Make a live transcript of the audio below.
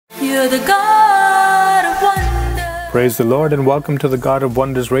You're the God of wonder. Praise the Lord and welcome to the God of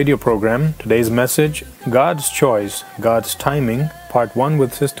Wonders radio program. Today's message, God's Choice, God's Timing, Part 1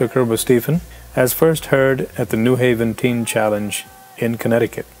 with Sister Kiruba Stephen, as first heard at the New Haven Teen Challenge in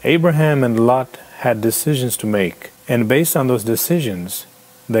Connecticut. Abraham and Lot had decisions to make, and based on those decisions,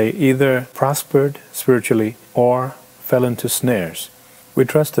 they either prospered spiritually or fell into snares. We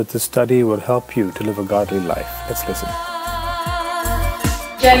trust that this study will help you to live a godly life. Let's listen.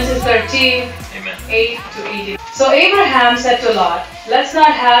 Genesis 13, Amen. 8 to 18. So Abraham said to Lot, let's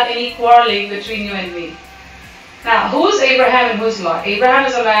not have any quarreling between you and me. Now, who's Abraham and who's Lot? Abraham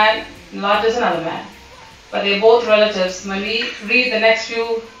is a man, Lot is another man. But they're both relatives. When we read the next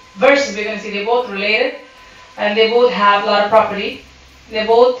few verses, we're going to see they're both related. And they both have a lot of property. They're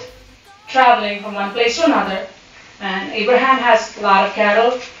both traveling from one place to another. And Abraham has a lot of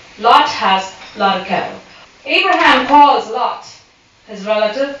cattle. Lot has a lot of cattle. Abraham calls Lot, his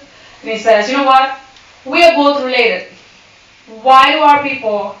relative, and he says, you know what? We are both related. Why do our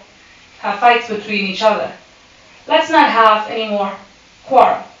people have fights between each other? Let's not have any more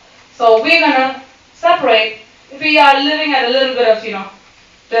quarrel. So we're going to separate. If we are living at a little bit of,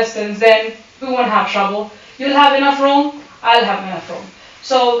 distance, then we won't have trouble. You'll have enough room, I'll have enough room.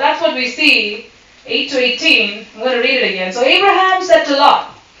 So that's what we see, 8 to 18. I'm going to read it again. So Abraham said to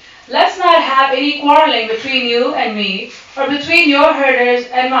Lot, let's not have any quarreling between you and me, or between your herders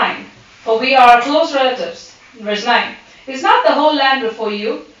and mine, for we are close relatives. Verse 9. Is not the whole land before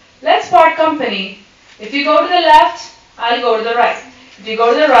you? Let's part company. If you go to the left, I'll go to the right. If you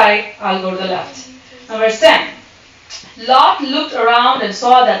go to the right, I'll go to the left. Now verse 10. Lot looked around and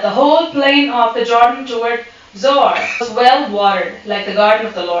saw that the whole plain of the Jordan toward Zoar was well watered, like the garden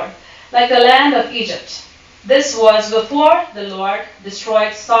of the Lord, like the land of Egypt. This was before the Lord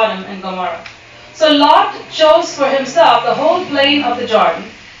destroyed Sodom and Gomorrah. So Lot chose for himself the whole plain of the Jordan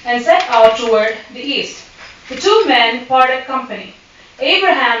and set out toward the east. The two men parted company.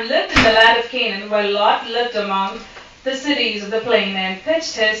 Abraham lived in the land of Canaan, while Lot lived among the cities of the plain and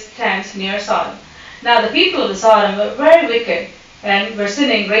pitched his tent near Sodom. Now the people of the Sodom were very wicked and were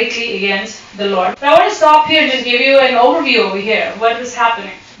sinning greatly against the Lord. But I want to stop here and just give you an overview over here, what was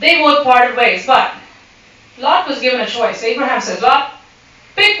happening. They both parted ways, but Lot was given a choice. Abraham says, Lot,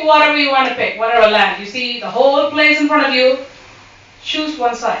 pick whatever you want to pick, whatever land. You see the whole place in front of you, choose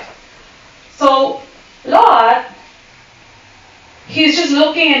one side. So Lot, he's just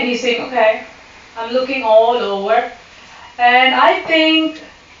looking and he's saying, okay, I'm looking all over, and I think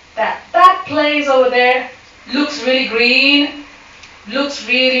that place over there looks really green, looks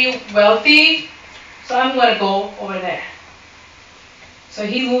really wealthy, so I'm going to go over there. So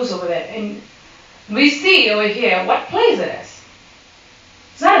he moves over there, and we see over here what place it is.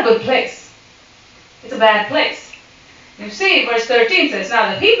 It's not a good place. It's a bad place. You see, verse 13 says,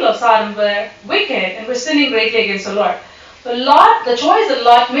 now the people of Sodom were wicked and were sinning greatly against the Lord. So Lot, the choice that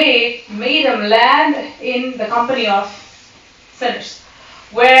Lot made him land in the company of sinners,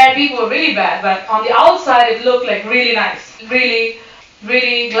 where people were really bad, but on the outside it looked like really nice, really,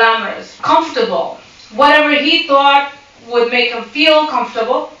 really glamorous, comfortable. Whatever he thought would make him feel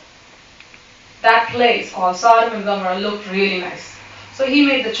comfortable, that place called Sodom and Gomorrah looked really nice. So he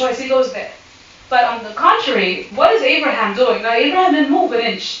made the choice, he goes there. But on the contrary, what is Abraham doing? Now Abraham didn't move an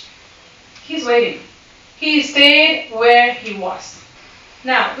inch. He's waiting. He stayed where he was.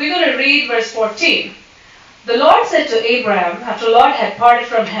 Now we're going to read verse 14. The Lord said to Abraham, after Lot had parted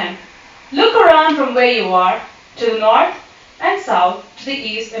from him, look around from where you are, to the north and south, to the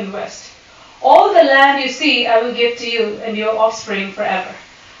east and west. All the land you see I will give to you and your offspring forever.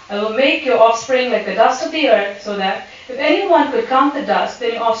 I will make your offspring like the dust of the earth, so that if anyone could count the dust,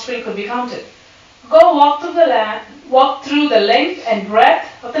 then your offspring could be counted. Go walk through the length and breadth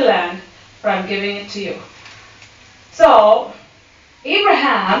of the land, for I am giving it to you. So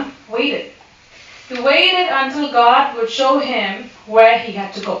Abraham waited. He waited until God would show him where he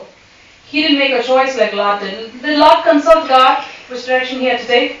had to go. He didn't make a choice like Lot did. Did Lot consult God which direction he had to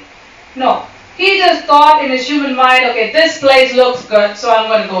take? No. He just thought in his human mind, okay, this place looks good, so I'm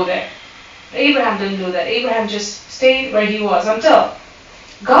going to go there. Abraham didn't do that. Abraham just stayed where he was until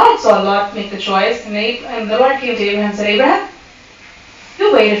God saw Lot make the choice, and the Lord came to Abraham and said, Abraham,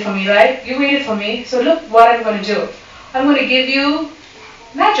 you waited for me, right? You waited for me, so look what I'm going to do. I'm going to give you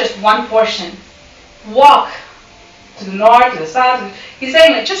not just one portion. Walk to the north, to the south. He's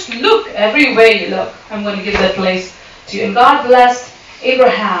saying, like, just look every way you look. I'm going to give that place to you. And God blessed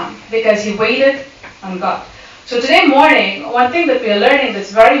Abraham because he waited on God. So today morning, one thing that we are learning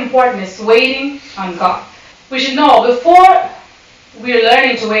that's very important is waiting on God. We should know, before we are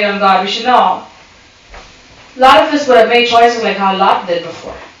learning to wait on God, we should know, a lot of us would have made choices like how Lot did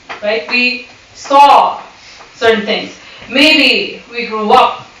before. right? We saw certain things. Maybe we grew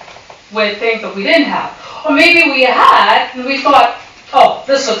up with things that we didn't have. Or maybe we had and we thought, oh,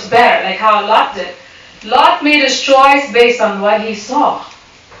 this looks better, like how Lot did. Lot made his choice based on what he saw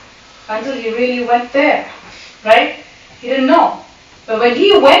until he really went there, right? He didn't know. But when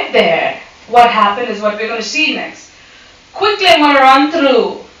he went there, what happened is what we're going to see next. Quickly, I'm going to run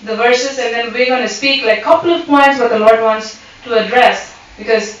through the verses and then we're going to speak like a couple of points what the Lord wants to address,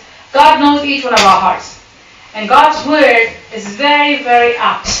 because God knows each one of our hearts. And God's word is very, very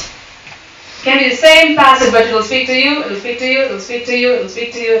apt. It can be the same passage, but it will speak to you, it will speak to you, it will speak to you, it will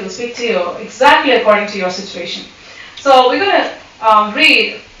speak to you, it will speak to you, exactly according to your situation. So we're going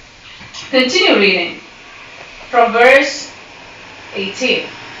to continue reading from verse 18.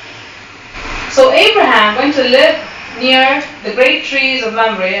 So Abraham went to live near the great trees of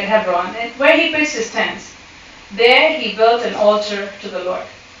Mamre at Hebron, and where he pitched his tents. There he built an altar to the Lord.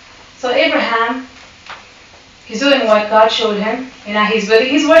 So Abraham, he's doing what God showed him.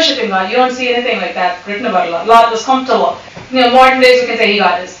 He's worshiping God. You don't see anything like that written about Lot. Lot was comfortable. Modern days we can say he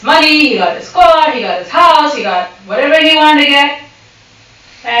got his money, he got his car, he got his house, he got whatever he wanted to get.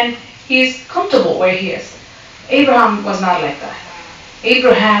 And he's comfortable where he is. Abraham was not like that.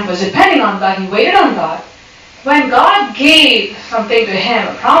 Abraham was depending on God. He waited on God. When God gave something to him,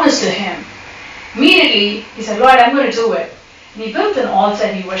 a promise to him, immediately he said, Lord, I'm going to do it. And he built an altar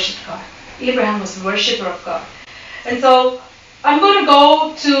and he worshipped God. Abraham was a worshipper of God. And so I'm going to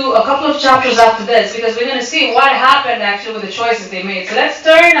go to a couple of chapters after this because we're going to see what happened actually with the choices they made. So let's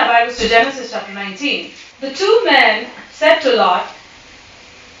turn our Bibles to Genesis chapter 19. The two men said to Lot,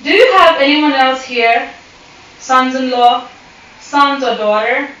 do you have anyone else here, sons-in-law, sons or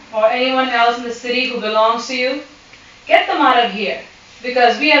daughter, or anyone else in the city who belongs to you? Get them out of here,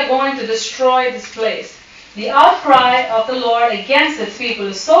 because we are going to destroy this place. The outcry of the Lord against its people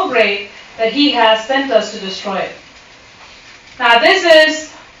is so great that he has sent us to destroy it. Now this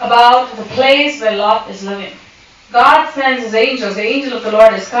is about the place where Lot is living. God sends his angels. The angel of the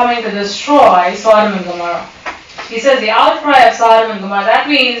Lord is coming to destroy Sodom and Gomorrah. He says the outcry of Sodom and Gomorrah. That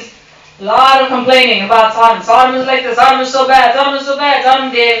means a lot of complaining about Sodom. Sodom is like this. Sodom is so bad. Sodom is so bad.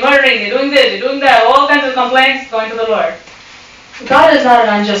 Sodom, they're murdering. They're doing this. They're doing that. All kinds of complaints going to the Lord. God is not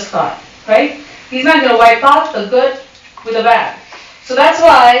an unjust God, right? He's not going to wipe out the good with the bad. So that's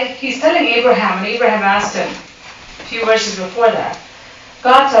why he's telling Abraham, and Abraham asked him a few verses before that.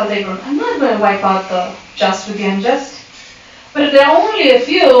 God tells Abraham, I'm not going to wipe out the just with the unjust. But if there are only a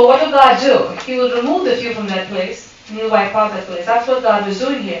few, what will God do? He will remove the few from that place, and he'll wipe out that place. That's what God was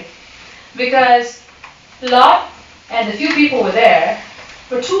doing here. Because Lot and the few people were there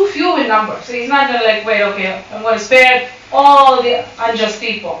were too few in number. So he's not going to like, wait, okay, I'm going to spare all the unjust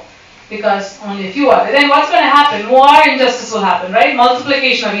people because only a few are there. Then what's going to happen? More injustice will happen, right?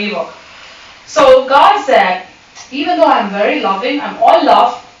 Multiplication of evil. So God said, even though I'm very loving, I'm all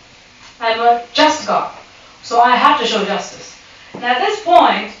love, I'm a just God. So I have to show justice. And at this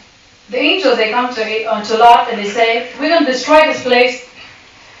point, the angels, they come to Lot and they say, we're going to destroy this place.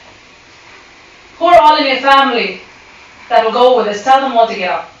 Who are all in your family that will go with us? Tell them all to get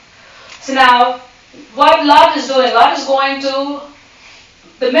out. So now, what Lot is doing, Lot is going to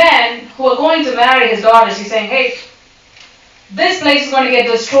the men who are going to marry his daughters. He's saying, hey, this place is going to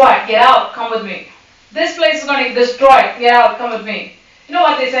get destroyed. Get out. Come with me. This place is going to get destroyed. Get out. Come with me. You know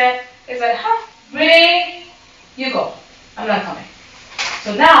what they said? They said, really? You go. I'm not coming.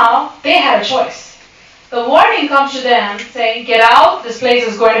 So now, they had a choice. The warning comes to them saying, get out, this place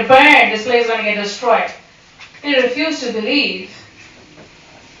is going to burn, this place is going to get destroyed. They refused to believe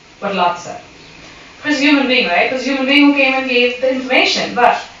what Lot said. It was a human being, right? It was a human being who came and gave the information,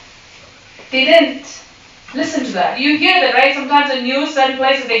 but they didn't listen to that. You hear that, right? Sometimes in news, certain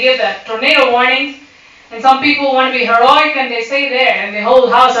places, they give that tornado warnings, and some people want to be heroic, and they stay there, and the whole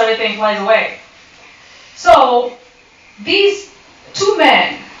house, everything flies away. So, these two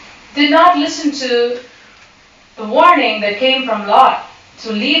men did not listen to the warning that came from Lot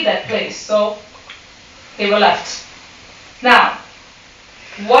to leave that place. So they were left. Now,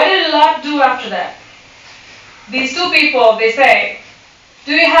 what did Lot do after that? These two people, they say,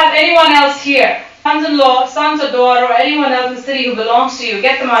 do you have anyone else here? Sons-in-law, sons or daughter, or anyone else in the city who belongs to you?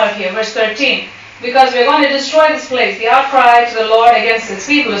 Get them out of here. Verse 13. Because we're going to destroy this place. The outcry to the Lord against his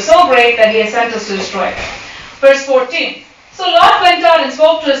people is so great that he has sent us to destroy it. Verse 14. So Lot went out and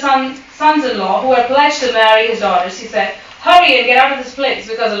spoke to his sons-in-law who were pledged to marry his daughters. He said, hurry and get out of this place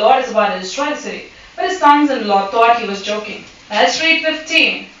because the Lord is about to destroy the city. But his sons-in-law thought he was joking. Let's read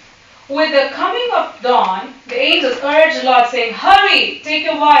 15. With the coming of dawn, the angels urged Lot, saying, hurry, take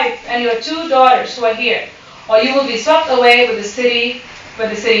your wife and your two daughters who are here, or you will be swept away with the city where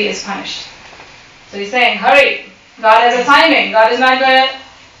the city is punished. So he's saying, hurry. God has a timing. God is not going to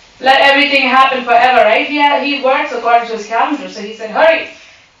let everything happen forever, right? He works according to his calendar. So he said, hurry.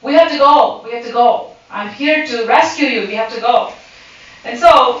 We have to go. We have to go. I'm here to rescue you. We have to go. And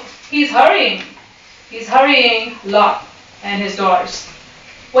so he's hurrying. He's hurrying Lot and his daughters.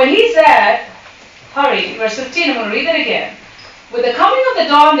 When he said, hurry, verse 15, I'm going to read it again. With the coming of the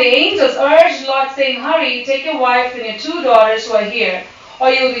dawn, the angels urged Lot, saying, hurry, take your wife and your 2 daughters who are here, or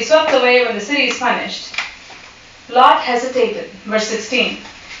you will be swept away when the city is punished. Lot hesitated. Verse 16.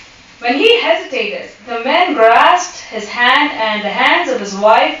 When he hesitated, the men grasped his hand and the hands of his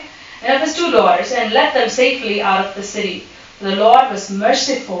wife and of his 2 daughters and led them safely out of the city. The Lord was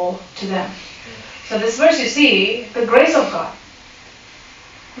merciful to them. So this verse you see, the grace of God.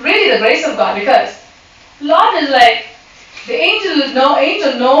 Really the grace of God, because Lot is like, the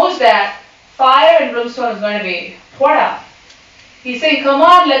angel knows that fire and brimstone is going to be poured out. He's saying, come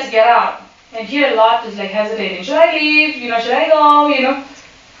on, let's get out. And here Lot is like hesitating. Should I leave? Should I go?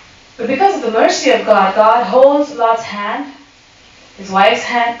 But because of the mercy of God, God holds Lot's hand, his wife's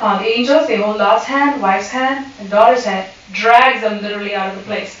hand, the angels, they hold Lot's hand, wife's hand, and daughter's hand, drags them literally out of the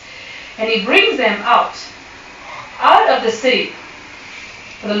place. And he brings them out of the city.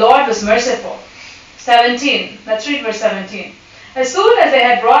 For the Lord was merciful. 17. Let's read verse 17. As soon as they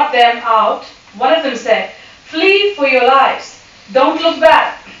had brought them out, one of them said, flee for your lives. Don't look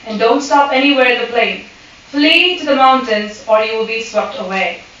back and don't stop anywhere in the plain. Flee to the mountains or you will be swept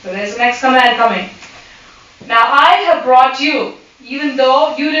away. So there's the next command coming. Now I have brought you, even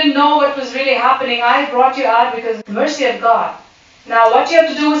though you didn't know what was really happening, I brought you out because of the mercy of God. Now what you have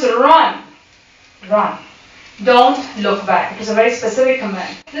to do is run. Run. Don't look back. It was a very specific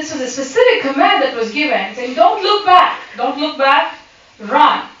command. This was a specific command that was given, saying, don't look back. Don't look back.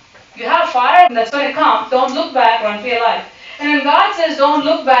 Run. You have fire that's going to come. Don't look back. Run for your life. And when God says don't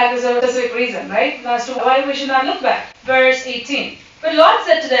look back, there's a specific reason, right? As to why we should not look back. Verse 18. But Lot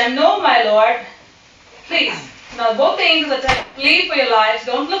said to them, no, my Lord, please. Now both the angels are telling, flee for your lives,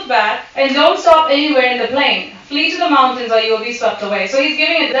 don't look back, and don't stop anywhere in the plain. Flee to the mountains or you will be swept away. So he's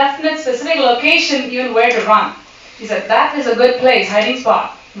giving a definite, specific location, even where to run. He said, that is a good place, hiding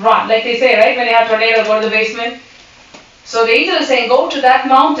spot. Run. Like they say, right? When you have tornado, go to the basement. So the angel is saying, go to that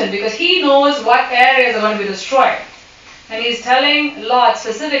mountain because he knows what areas are going to be destroyed. And he's telling Lot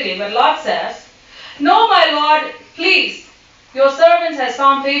specifically, but Lot says, no, my Lord, please. Your servant has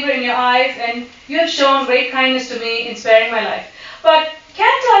found favor in your eyes, and you have shown great kindness to me in sparing my life. But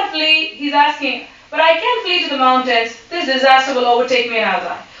can't I flee? He's asking, but I can't flee to the mountains. This disaster will overtake me and I'll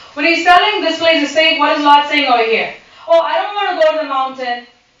die. When he's telling this place is safe, what is Lot saying over here? Oh, I don't want to go to the mountain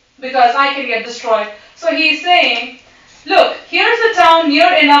because I can get destroyed. So he's saying, look, here's a town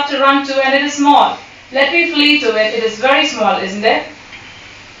near enough to run to, and it is small. Let me flee to it. It is very small, isn't it?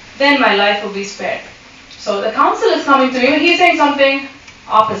 Then my life will be spared. So the counsel is coming to me, but he's saying something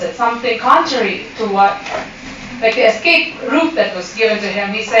opposite, something contrary to what, like the escape route that was given to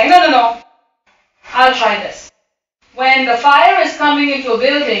him. He's saying, no, I'll try this. When the fire is coming into a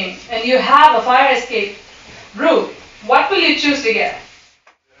building and you have a fire escape route, what will you choose to get?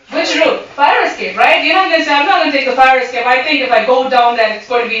 Which route? Fire escape, right? You're not going to say, I'm not going to take the fire escape. I think if I go down there, it's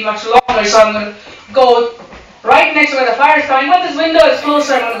going to be much longer, so I'm going to go right next to where the fire is coming. But this window is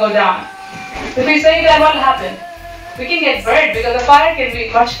closer, I'm going to go down. If we say that, what will happen? We can get burned because the fire can be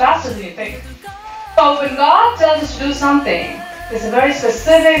much faster than you think. So when God tells us to do something, there's a very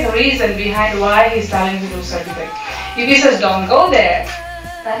specific reason behind why He's telling us to do certain things. If He says don't go there,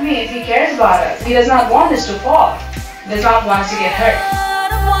 that means He cares about us. He does not want us to fall. He does not want us to get hurt.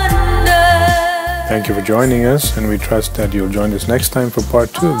 Thank you for joining us, and we trust that you'll join us next time for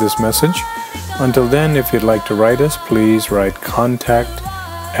part 2 of this message. Until then, if you'd like to write us, please write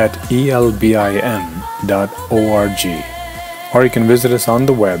contact@elbim.org, or you can visit us on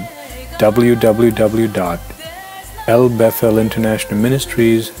the web,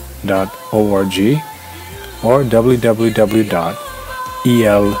 www.elbethelinternationalministries.org or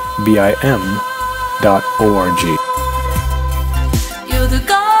www.elbim.org. You're the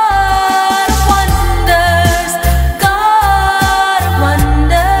God of wonders, God of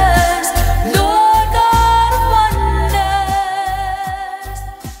wonders, Lord God of wonders.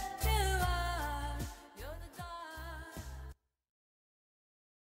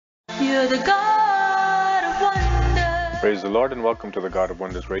 You're the God of wonders. Praise the Lord and welcome to the God of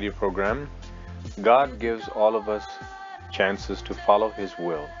Wonders radio program. God gives all of us chances to follow His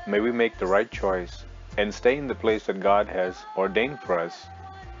will. May we make the right choice and stay in the place that God has ordained for us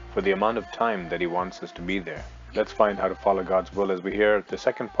for the amount of time that He wants us to be there. Let's find how to follow God's will as we hear the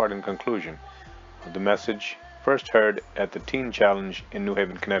second part and conclusion of the message, first heard at the Teen Challenge in New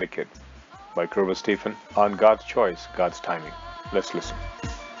Haven, Connecticut by Kiruba Stephen on God's choice, God's timing. Let's listen.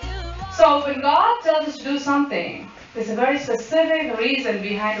 So when God tells us to do something, there's a very specific reason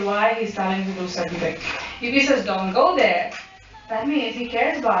behind why He's telling us to do certain things. If He says don't go there, that means He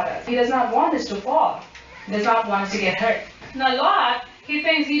cares about us. He does not want us to fall. He does not want us to get hurt. Now Lot, he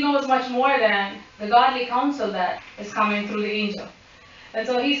thinks he knows much more than the godly counsel that is coming through the angel. And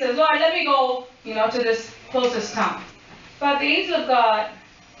so he says, Lord, let me go, to this closest town. But the angel of God,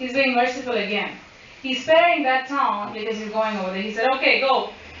 he's being merciful again. He's sparing that town because he's going over there. He said, okay, go.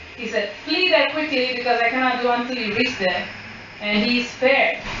 He said, flee there quickly because I cannot do until you reach there. And he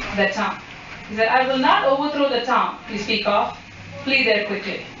spared that town. He said, I will not overthrow the town you speak of. Flee there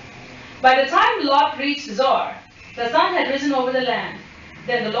quickly. By the time Lot reached Zoar, the sun had risen over the land.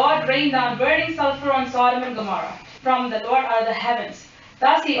 Then the Lord rained down burning sulfur on Sodom and Gomorrah. From the Lord are the heavens.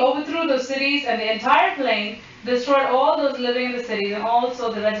 Thus he overthrew those cities and the entire plain, destroyed all those living in the cities and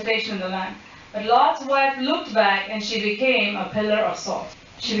also the vegetation in the land. But Lot's wife looked back and she became a pillar of salt.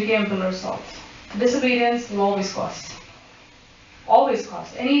 She became a pillar of salt. Disobedience will always cost. Always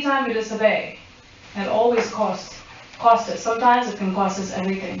cost. Anytime we disobey, it always cost us. Sometimes it can cost us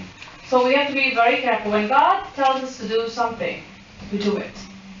everything. So we have to be very careful. When God tells us to do something, we do it.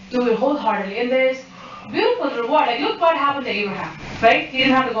 Do it wholeheartedly. And there's beautiful reward. Like look what happened to Abraham, right? He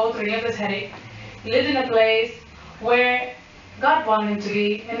didn't have to go through any of this headache. He lived in a place where God wanted him to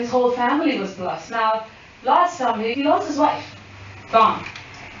be, and his whole family was blessed. Now, Lot's family, he lost his wife, gone.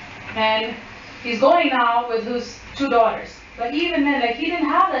 And he's going now with his 2 daughters. But even then, he didn't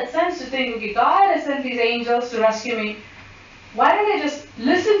have that sense to think, okay, God has sent these angels to rescue me. Why don't I just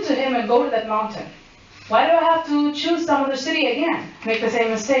listen to him and go to that mountain? Why do I have to choose some other city again? Make the same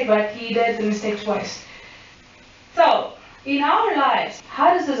mistake, but he did the mistake twice. So, in our lives,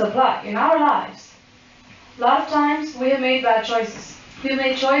 how does this apply? In our lives, a lot of times we have made bad choices. We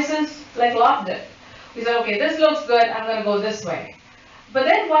made choices like Lot did. We said, okay, this looks good, I'm going to go this way. But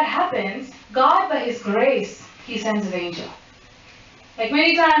then what happens? God, by His grace, He sends an angel. Like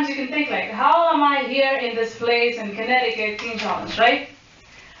many times you can think how am I here in this place in Connecticut Teen Challenge, right?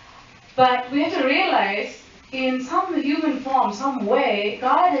 But we have to realize in some human form, some way,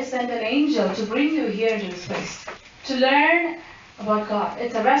 God has sent an angel to bring you here to this place. To learn about God.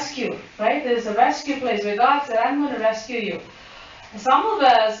 It's a rescue, right? There's a rescue place where God said, I'm going to rescue you. And some of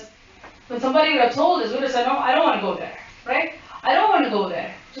us, when somebody would have told us, we would have said, no, I don't want to go there, right? I don't want to go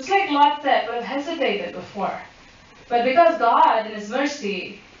there. Just like Lot said, but I've hesitated before. But because God, in His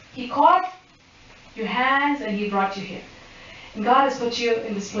mercy, He caught your hands and He brought you here. And God has put you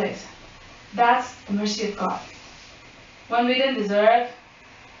in this place. That's the mercy of God. When we didn't deserve,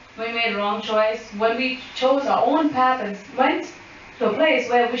 when we made a wrong choice, when we chose our own path and went to a place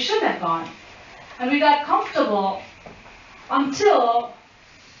where we shouldn't have gone, and we got comfortable until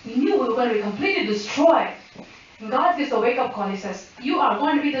we knew we were going to be completely destroyed. And God gives a wake-up call. He says, you are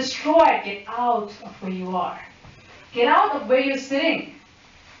going to be destroyed. Get out of where you are. Get out of where you're sitting.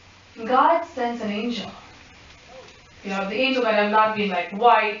 And God sends an angel. The angel might have not been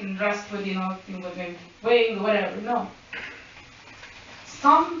white and dressed with, with wings or whatever. No.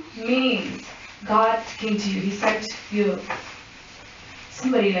 Some means God came to you. He sent you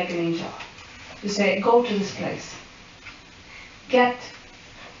somebody like an angel to say, go to this place. Get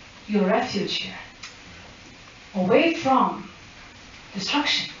your refuge here. Away from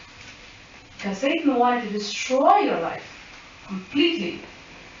destruction. Because Satan wanted to destroy your life completely,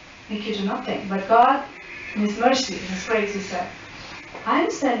 make you to nothing. But God, in His mercy, in His grace, He said,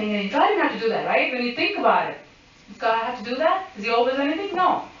 I'm sending an angel. God didn't have to do that, right? When you think about it, does God have to do that? Does He owe us anything?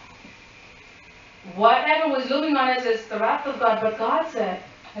 No. Whatever was looming on us is the wrath of God. But God said,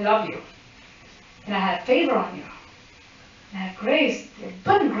 I love you. And I have favor on you. And I have grace. The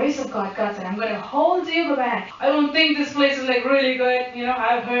abundant grace of God. God said, I'm going to hold you by my hand. I don't think this place is really good.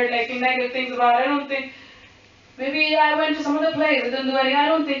 I've heard negative things about it. I don't think, maybe I went to some other place. It didn't do anything. I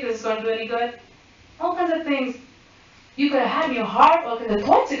don't think this is going to do any good. All kinds of things you could have had in your heart, or the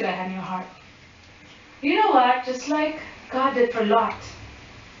thoughts you could have had in your heart. You know what? Just like God did for Lot.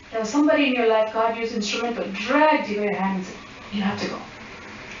 There was somebody in your life God used instrumental, dragged you by your hand and said, you have to go.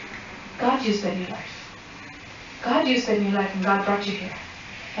 God used that in your life. God used that in your life and God brought you here.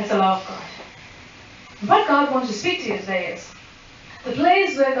 That's the law of God. And what God wants to speak to you today is, the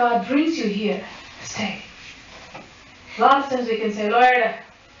place where God brings you here, stay. A lot of times we can say, Lord,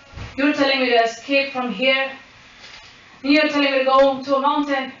 you're telling me to escape from here. You're telling me to go to a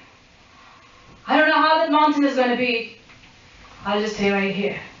mountain. I don't know how that mountain is going to be. I'll just stay right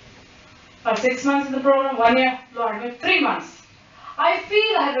here. For 6 months in the program, 1 year, Lord, maybe 3 months. I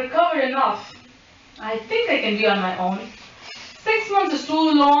feel I have recovered enough I think I can be on my own. 6 months is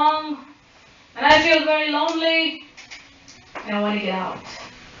too long, and I feel very lonely, and I want to get out.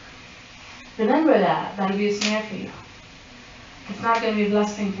 Remember that. That'll be a snare for you. It's not going to be a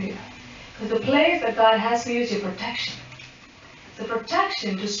blessing for you. Because the place that God has for you is your protection. It's a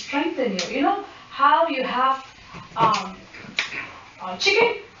protection to strengthen you. You know how you have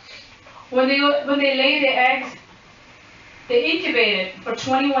chicken? When they lay their eggs, they incubate it for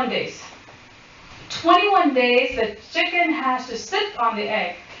 21 days. 21 days, the chicken has to sit on the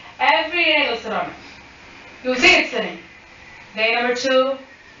egg. Every day it'll sit on it. You'll see it sitting. Day number 2,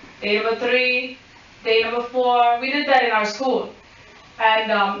 day number 3, day number 4. We did that in our school.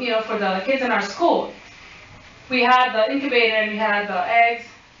 And, for the kids in our school, we had the incubator and we had the eggs.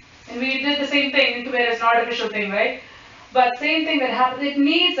 And we did the same thing. Incubator is an artificial thing, right? But same thing that happens, it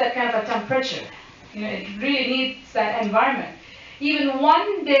needs that kind of a temperature. It really needs that environment. Even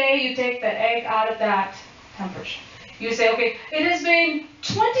one day you take that egg out of that temperature. You say, okay, it has been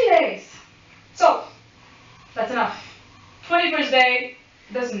 20 days. So, that's enough. 21st day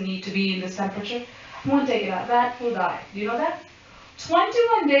doesn't need to be in this temperature. You won't take it out. That will die. Do you know that?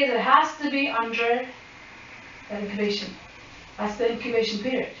 21 days it has to be under that incubation. That's the incubation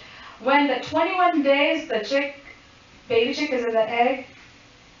period. When the 21 days the baby chick is in that egg,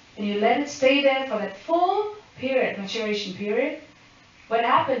 and you let it stay there for that full period, maturation period, what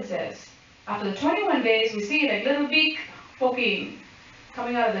happens is, after the 21 days, we see like little beak poking,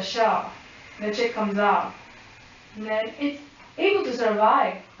 coming out of the shell. The chick comes out. And then it's able to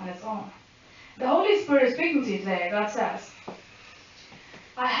survive on its own. The Holy Spirit is speaking to you today. God says,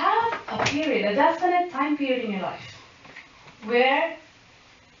 I have a period, a definite time period in your life, where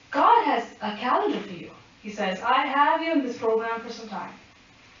God has a calendar for you. He says, I have you in this program for some time.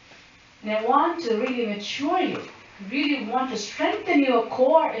 And I want to really mature you. I really want to strengthen your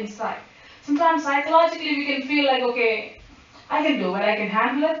core inside. Sometimes psychologically we can feel like, okay, I can do it, I can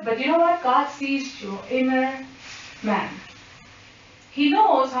handle it. But you know what? God sees your inner man. He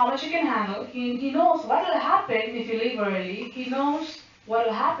knows how much you can handle. He knows what will happen if you leave early. He knows what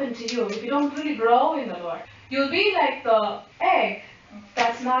will happen to you if you don't really grow in the Lord. You'll be like the egg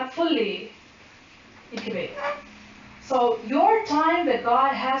that's not fully incubated. So your time that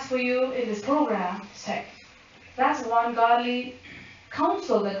God has for you in this program, say, that's one godly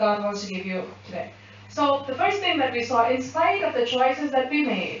counsel that God wants to give you today. So the first thing that we saw, in spite of the choices that we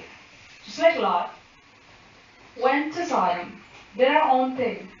made, just like Lot, went to Sodom, did our own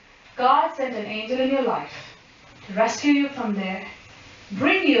thing. God sent an angel in your life to rescue you from there,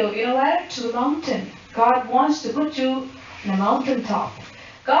 bring you, you know where? To the mountain. God wants to put you on a mountaintop.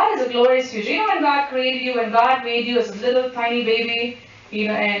 God has a glorious future. You know when God created you, when God made you as a little tiny baby,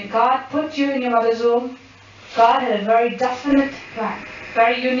 and God put you in your mother's womb, God had a very definite plan,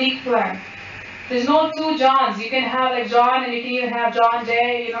 very unique plan. There's no two Johns. You can have like John, and you can even have John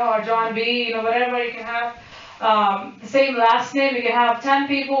J, or John B, whatever. You can have the same last name. You can have 10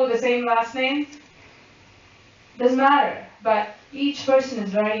 people with the same last name. Doesn't matter. But each person is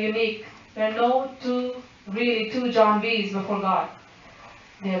very unique. There are no two John B's before God.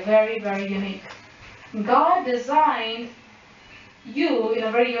 They are very, very unique. God designed you in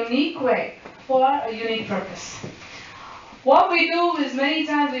a very unique way for a unique purpose. What we do is many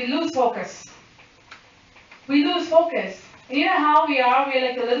times we lose focus. We lose focus. And you know how we are? We are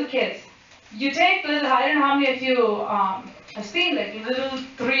like the little kids. You take little, I don't know how many of you have seen like little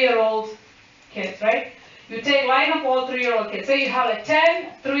 3-year-old kids, right? You line up all 3-year-old kids. Say you have like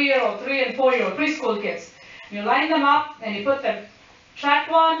 10 3-year-old, 3 and 4-year-old preschool kids. You line them up and you put them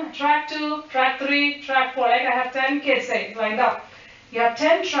track 1, track 2, track 3, track 4. Like I have 10 kids lined up. You have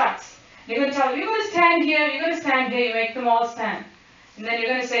 10 tracks. You're going to tell them, you're going to stand here, you're going to stand here, you make them all stand. And then you're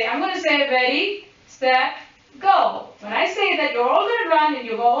going to say, I'm going to say ready, step, go. When I say that, you're all going to run and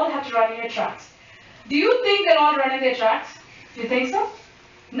you all have to run in your tracks. Do you think they're all running their tracks? Do you think so?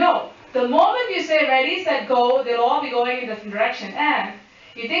 No. The moment you say ready, set, go, they'll all be going in a different direction. And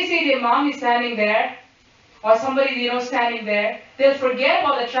if they see their mom is standing there, or somebody standing there, they'll forget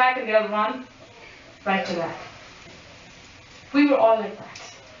about the track and they'll run right to that. We were all like that.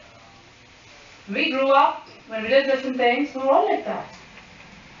 We grew up, when we did different things, we were all like that.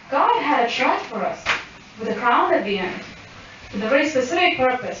 God had a track for us, with a crown at the end, with a very specific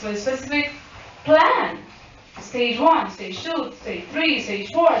purpose, with a specific plan. Stage 1, stage 2, stage 3,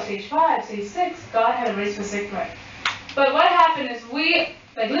 stage 4, stage 5, stage 6. God had a very specific plan. But what happened is we,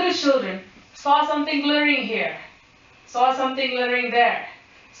 like little children, saw something glittering here, saw something glittering there,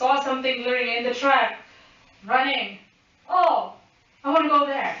 saw something glittering in the track, running. Oh, I want to go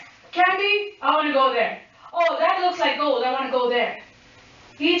there. Candy, I want to go there. Oh, that looks like gold, I want to go there.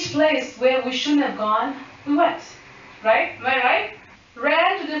 Each place where we shouldn't have gone, we went. Right? Am I right?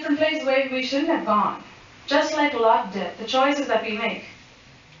 Ran to different places where we shouldn't have gone. Just like Lot did. The choices that we make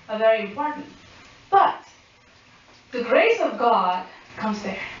are very important. But the grace of God comes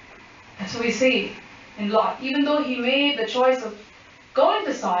there. That's what we see in Lot. Even though he made the choice of going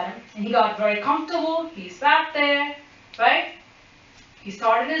to Sodom, and he got very comfortable, he sat there, right? He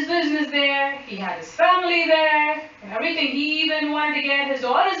started his business there, he had his family there, and everything. He even wanted to get his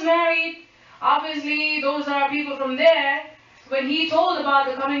daughters married. Obviously, those are people from there. When he told about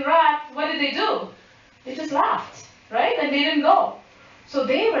the coming wrath, what did they do? They just laughed, right? And they didn't go. So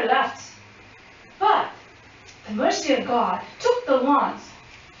they were left. But the mercy of God took the ones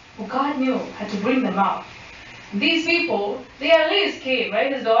who God knew had to bring them out. And these people, they at least came,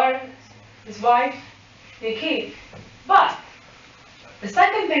 right? His daughter, his wife, they came. But the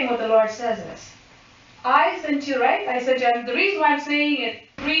second thing what the Lord says is, I sent you, right? I sent you. And the reason why I'm saying it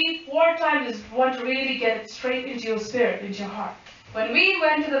 3-4 times is want to really get it straight into your spirit, into your heart. When we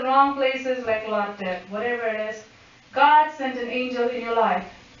went to the wrong places like Lot did, whatever it is, God sent an angel in your life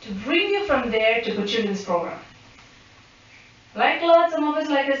to bring you from there to put you in this program. Like Lot, some of us,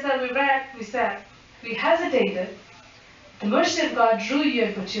 like I said, we read, we said, we hesitated. The mercy of God drew you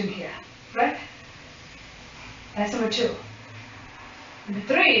and put you in here, right? That's number 2. Number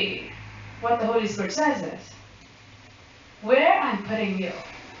 3, what the Holy Spirit says is, where I'm putting you,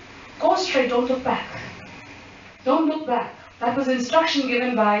 go straight, don't look back. Don't look back. That was instruction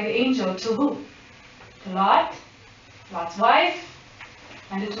given by the angel to who? To Lot, Lot's wife,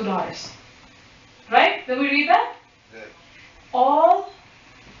 and the 2 daughters. Right? Did we read that? Yeah. All,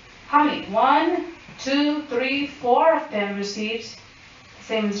 how many? 1, 2, 3, 4 of them received the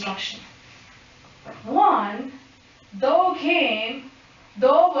same instruction. But one, though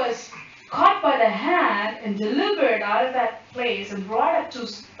was caught by the hand and delivered out of that place and brought up to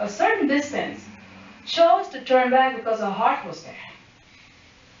a certain distance, chose to turn back because her heart was there.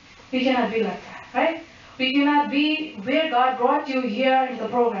 We cannot be like that, right? We cannot be where God brought you here into the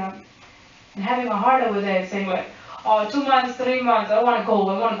program and having a heart over there and saying like, oh, 2 months, 3 months, I want to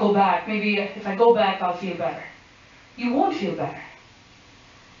go back. Maybe if I go back, I'll feel better. You won't feel better.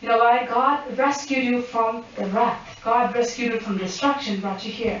 You know why? God rescued you from the wrath. God rescued you from destruction, brought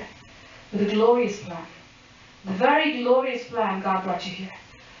you here with a glorious plan. The very glorious plan God brought you here.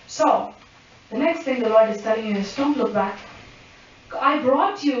 So, the next thing the Lord is telling you is don't look back. I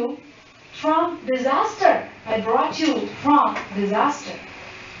brought you from disaster. I brought you from disaster.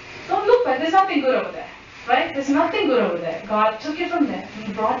 Don't look back. There's nothing good over there. Right? There's nothing good over there. God took you from there.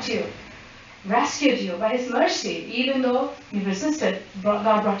 He brought you. Rescued you by His mercy. Even though you resisted,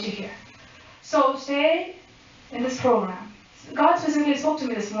 God brought you here. So stay in this program. God specifically spoke to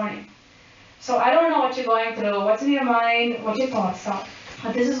me this morning. So I don't know what you're going through, what's in your mind, what your thoughts are.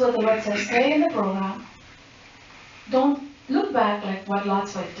 But this is what the Lord says. Stay in the program. Don't look back like what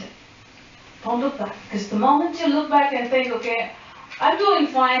Lot's wife did. Don't look back. Because the moment you look back and think, okay, I'm doing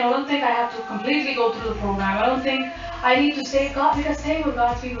fine. I don't think I have to completely go through the program. I don't think I need to stay God, because staying with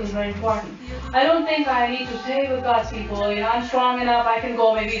God's people is very important. I don't think I need to stay with God's people. You know, I'm strong enough. I can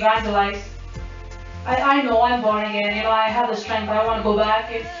go maybe evangelize. I know I'm born again. You know, I have the strength. I want to go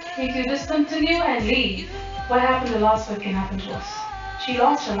back. If you discontinue and leave, what happened to Lot's wife can happen to us. She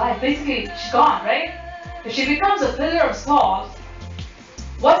lost her life. Basically, she's gone, right? If she becomes a pillar of salt,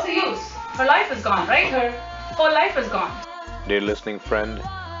 what's the use? Her life is gone, right? Her whole life is gone. Dear listening friend,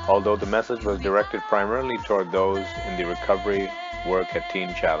 although the message was directed primarily toward those in the recovery work at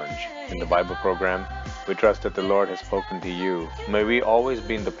Teen Challenge in the Bible program, we trust that the Lord has spoken to you. May we always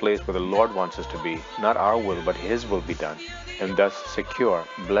be in the place where the Lord wants us to be, not our will, but His will be done, and thus secure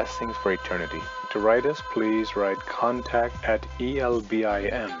blessings for eternity. To write us, please write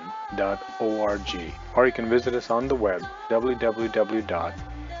contact@elbim.org, or you can visit us on the web, www.elbim.org.